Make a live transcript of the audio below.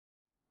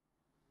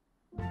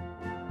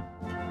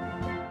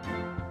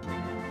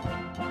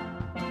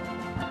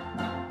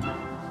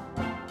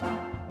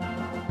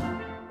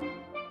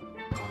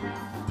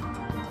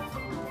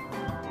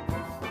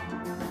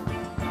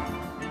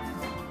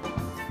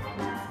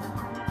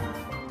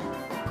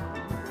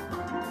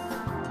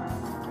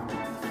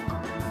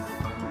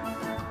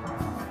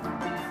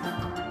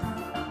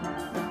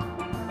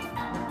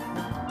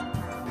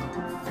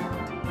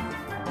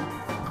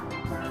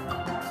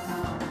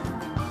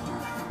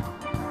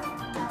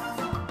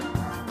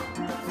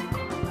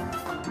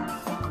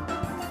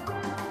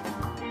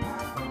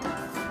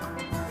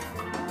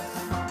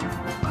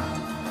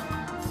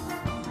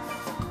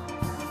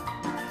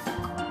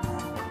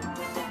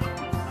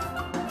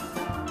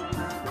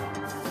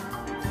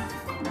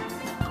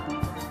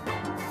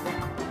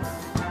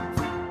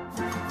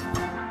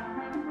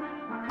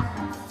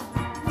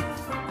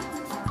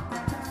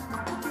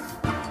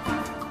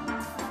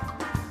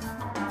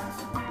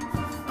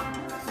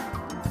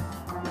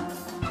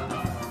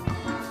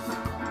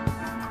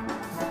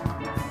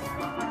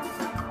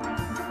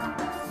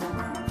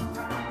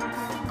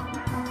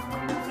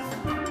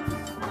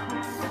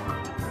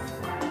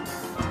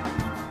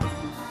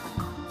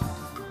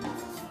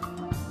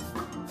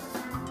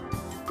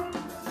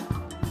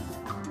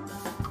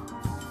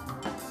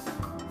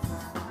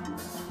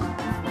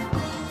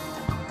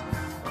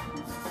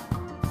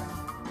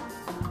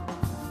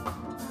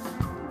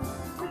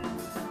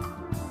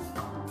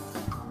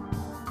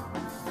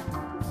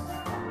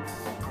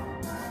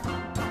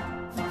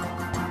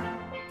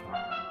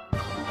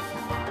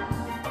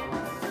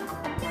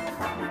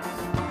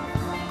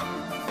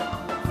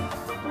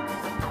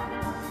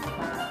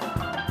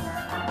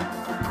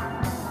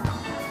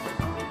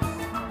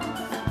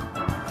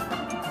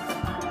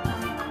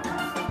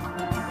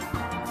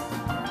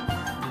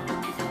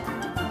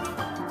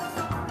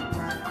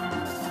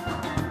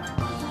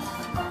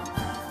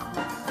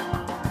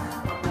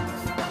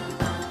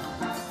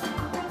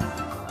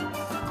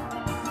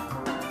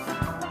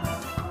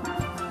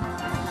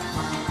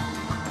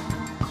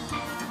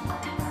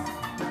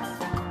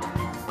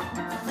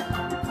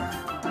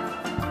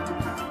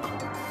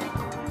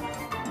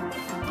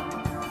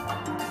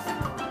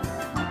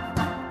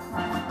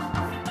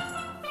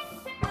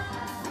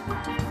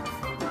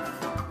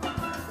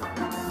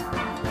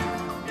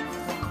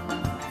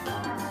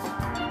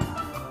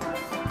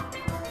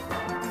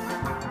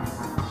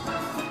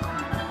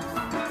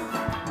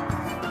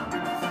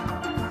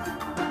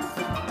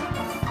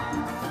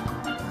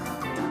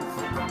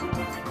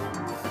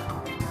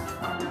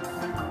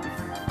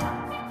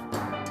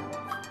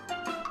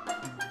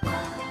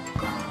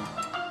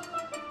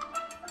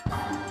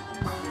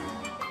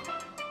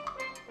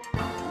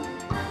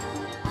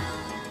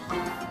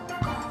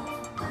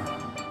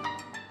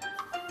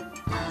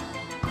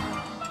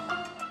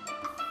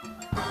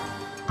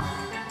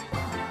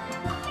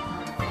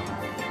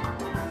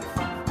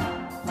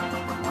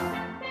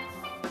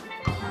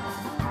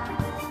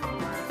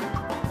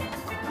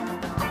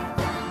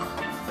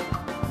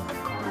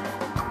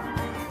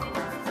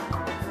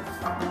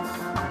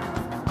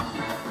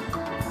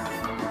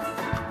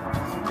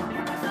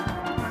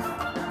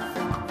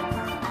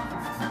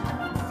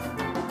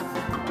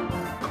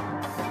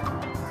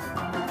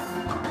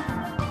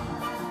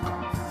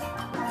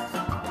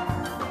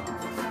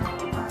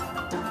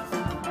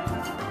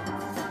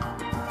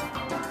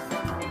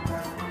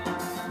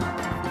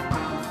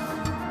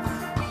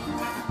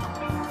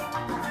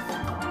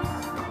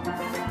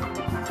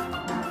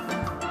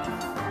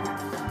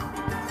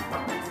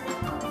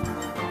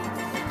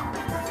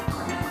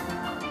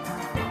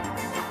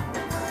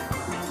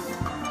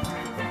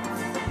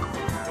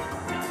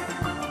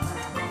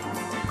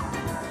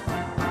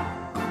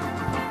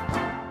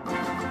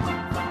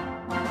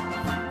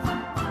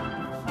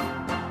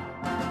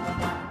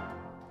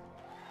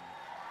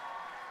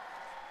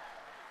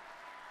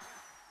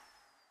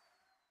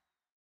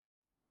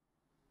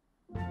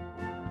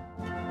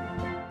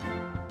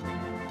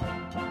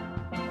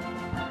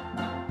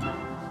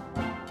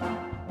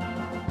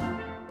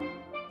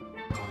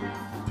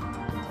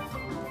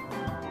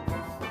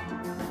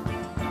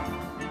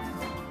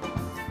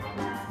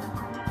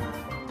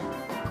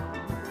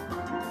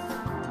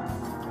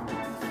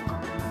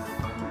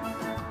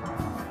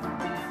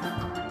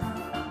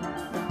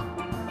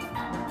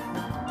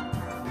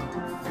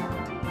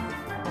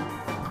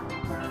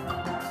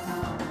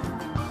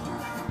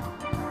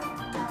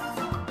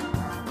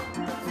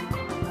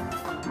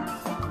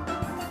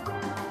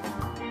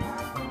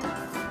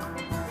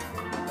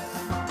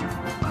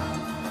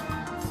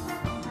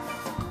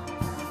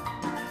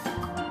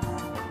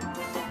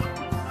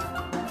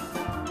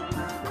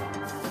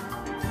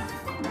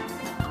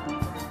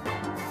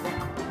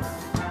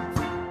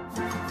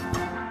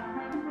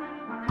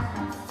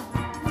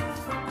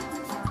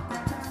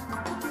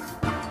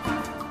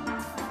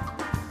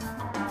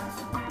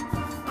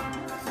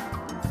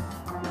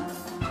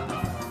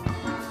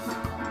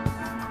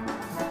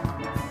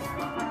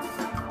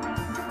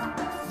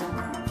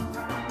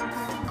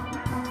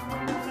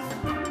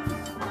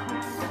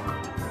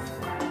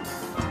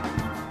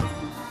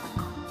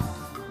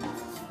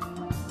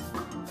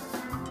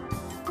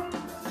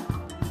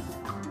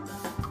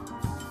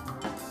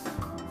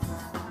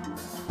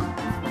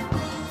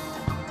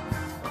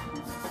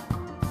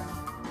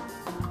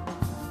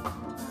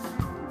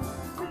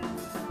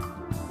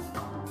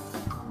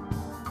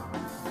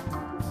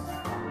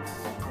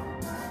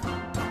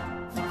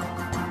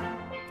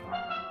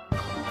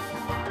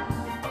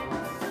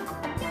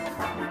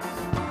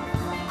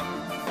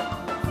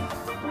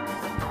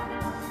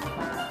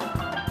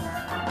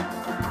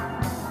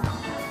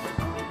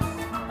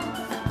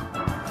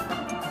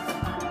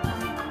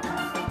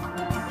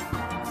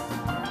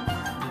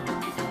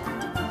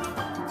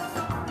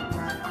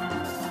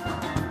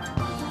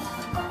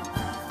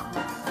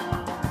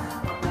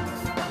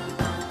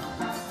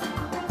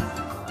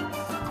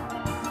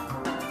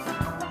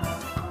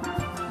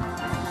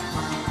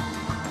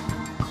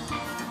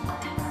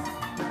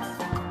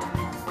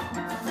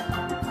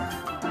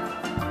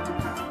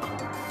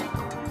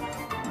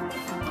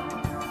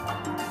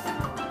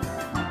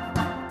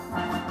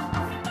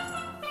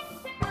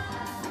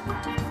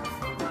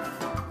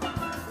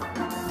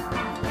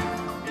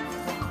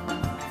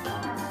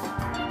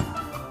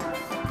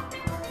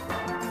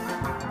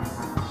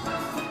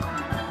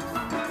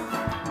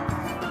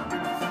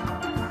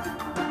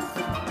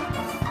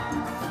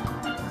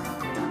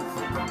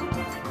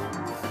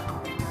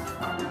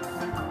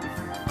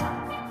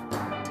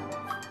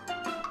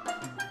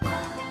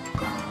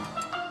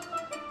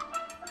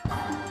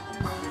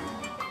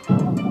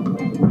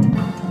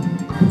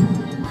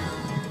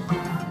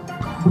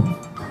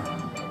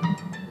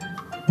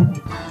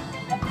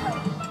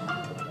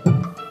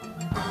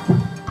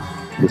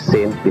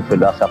saint, the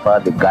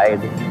philosopher, the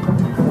guide,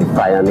 the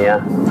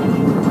pioneer,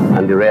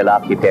 and the real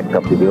architect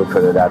of the new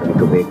Trinidad and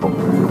Tobago,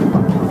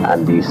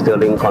 and the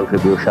sterling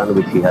contribution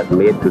which he has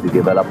made to the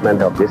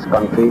development of this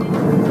country,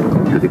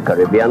 to the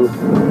Caribbean,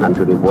 and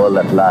to the world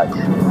at large.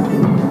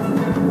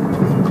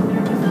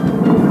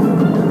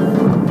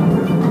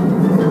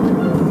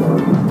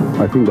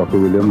 I think Dr.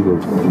 Williams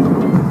was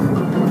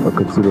a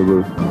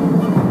considerable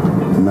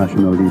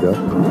national leader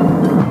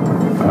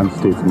and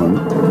statesman,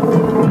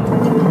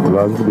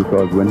 largely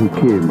because when he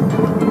came,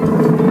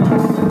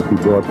 he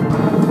brought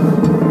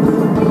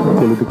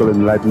political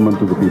enlightenment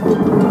to the people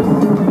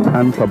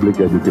and public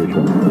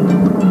education,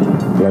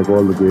 like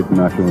all the great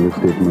nationalist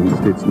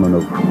statesmen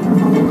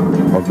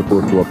of the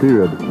post-war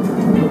period.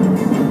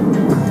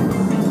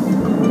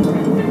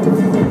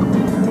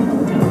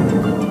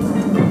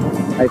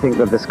 I think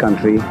that this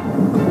country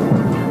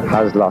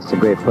has lost a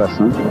great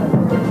person.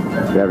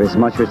 There is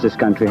much which this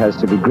country has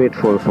to be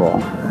grateful for.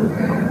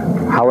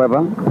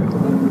 However,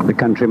 the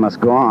country must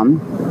go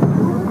on,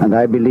 and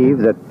I believe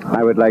that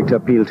I would like to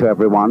appeal to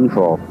everyone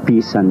for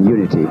peace and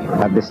unity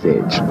at this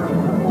stage.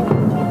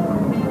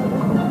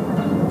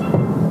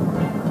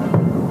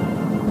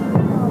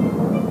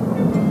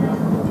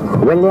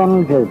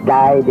 Williams has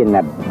died in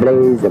a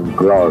blaze of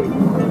glory.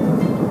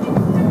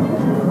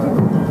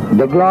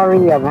 The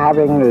glory of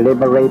having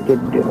liberated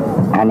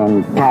an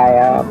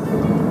entire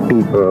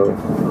people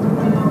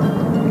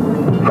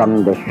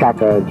from the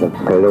shackles of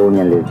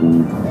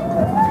colonialism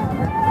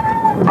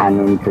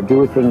and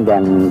introducing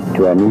them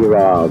to an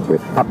era of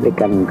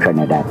Republican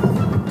Trinidad,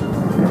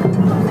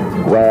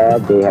 where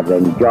they have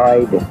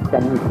enjoyed a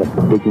sense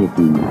of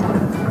dignity,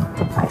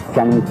 a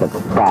sense of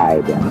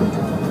pride,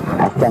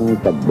 a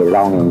sense of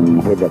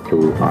belonging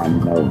hitherto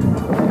unknown.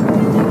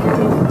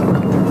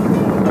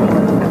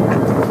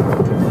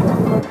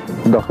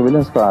 Dr.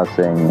 Williams'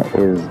 passing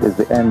is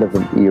the end of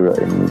an era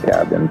in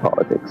Caribbean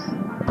politics.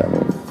 I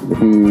mean,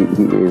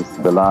 he is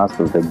the last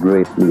of the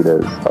great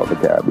leaders of the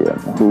Caribbean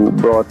who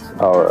brought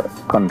our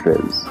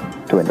countries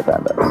to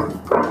independence.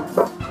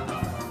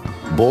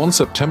 Born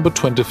September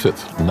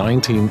 25th,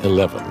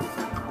 1911,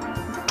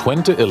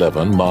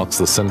 2011 marks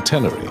the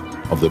centenary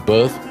of the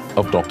birth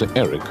of Dr.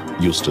 Eric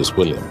Eustace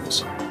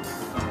Williams.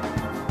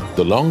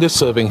 The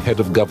longest-serving head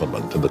of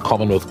government in the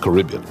Commonwealth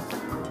Caribbean,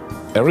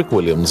 Eric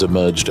Williams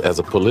emerged as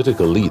a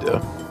political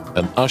leader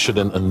and ushered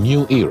in a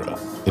new era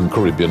in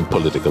Caribbean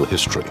political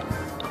history.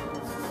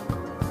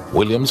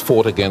 Williams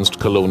fought against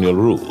colonial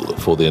rule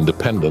for the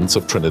independence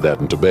of Trinidad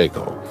and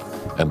Tobago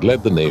and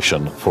led the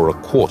nation for a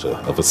quarter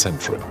of a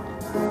century.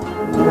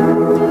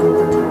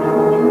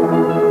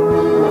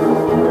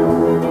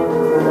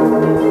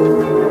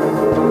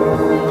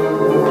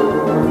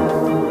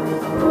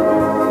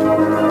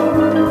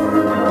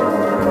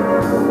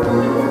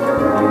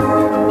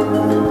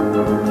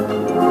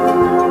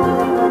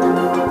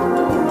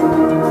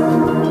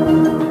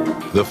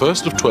 The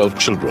first of 12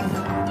 children,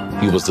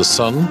 he was the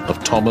son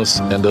of Thomas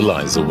and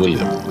Eliza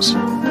Williams.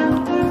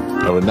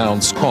 A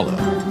renowned scholar,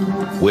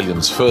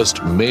 Williams'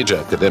 first major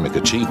academic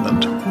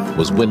achievement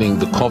was winning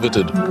the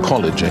coveted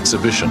college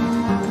exhibition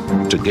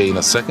to gain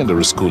a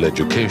secondary school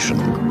education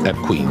at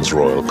Queen's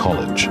Royal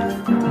College.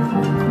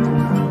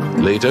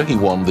 Later, he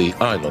won the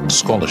Island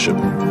Scholarship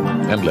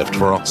and left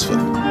for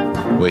Oxford,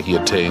 where he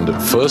attained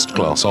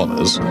first-class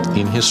honors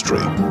in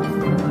history,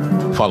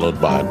 followed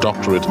by a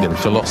doctorate in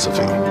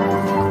philosophy.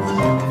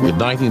 In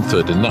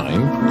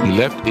 1939, he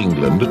left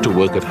England to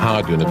work at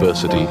Howard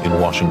University in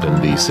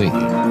Washington, D.C.,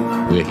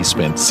 where he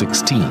spent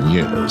 16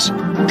 years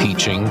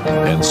teaching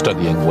and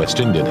studying West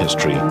Indian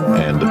history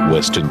and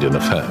West Indian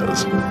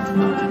affairs.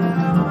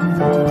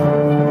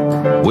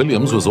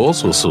 Williams was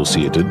also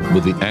associated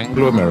with the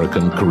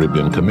Anglo-American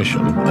Caribbean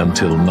Commission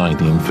until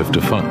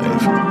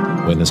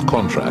 1955, when his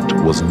contract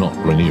was not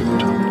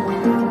renewed.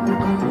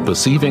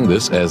 Perceiving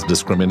this as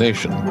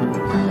discrimination,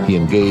 he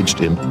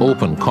engaged in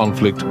open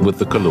conflict with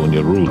the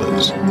colonial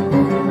rulers.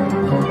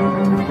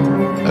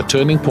 A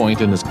turning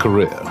point in his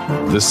career,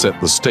 this set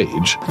the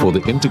stage for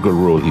the integral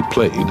role he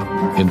played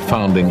in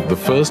founding the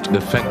first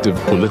effective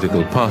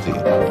political party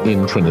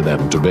in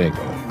Trinidad and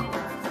Tobago.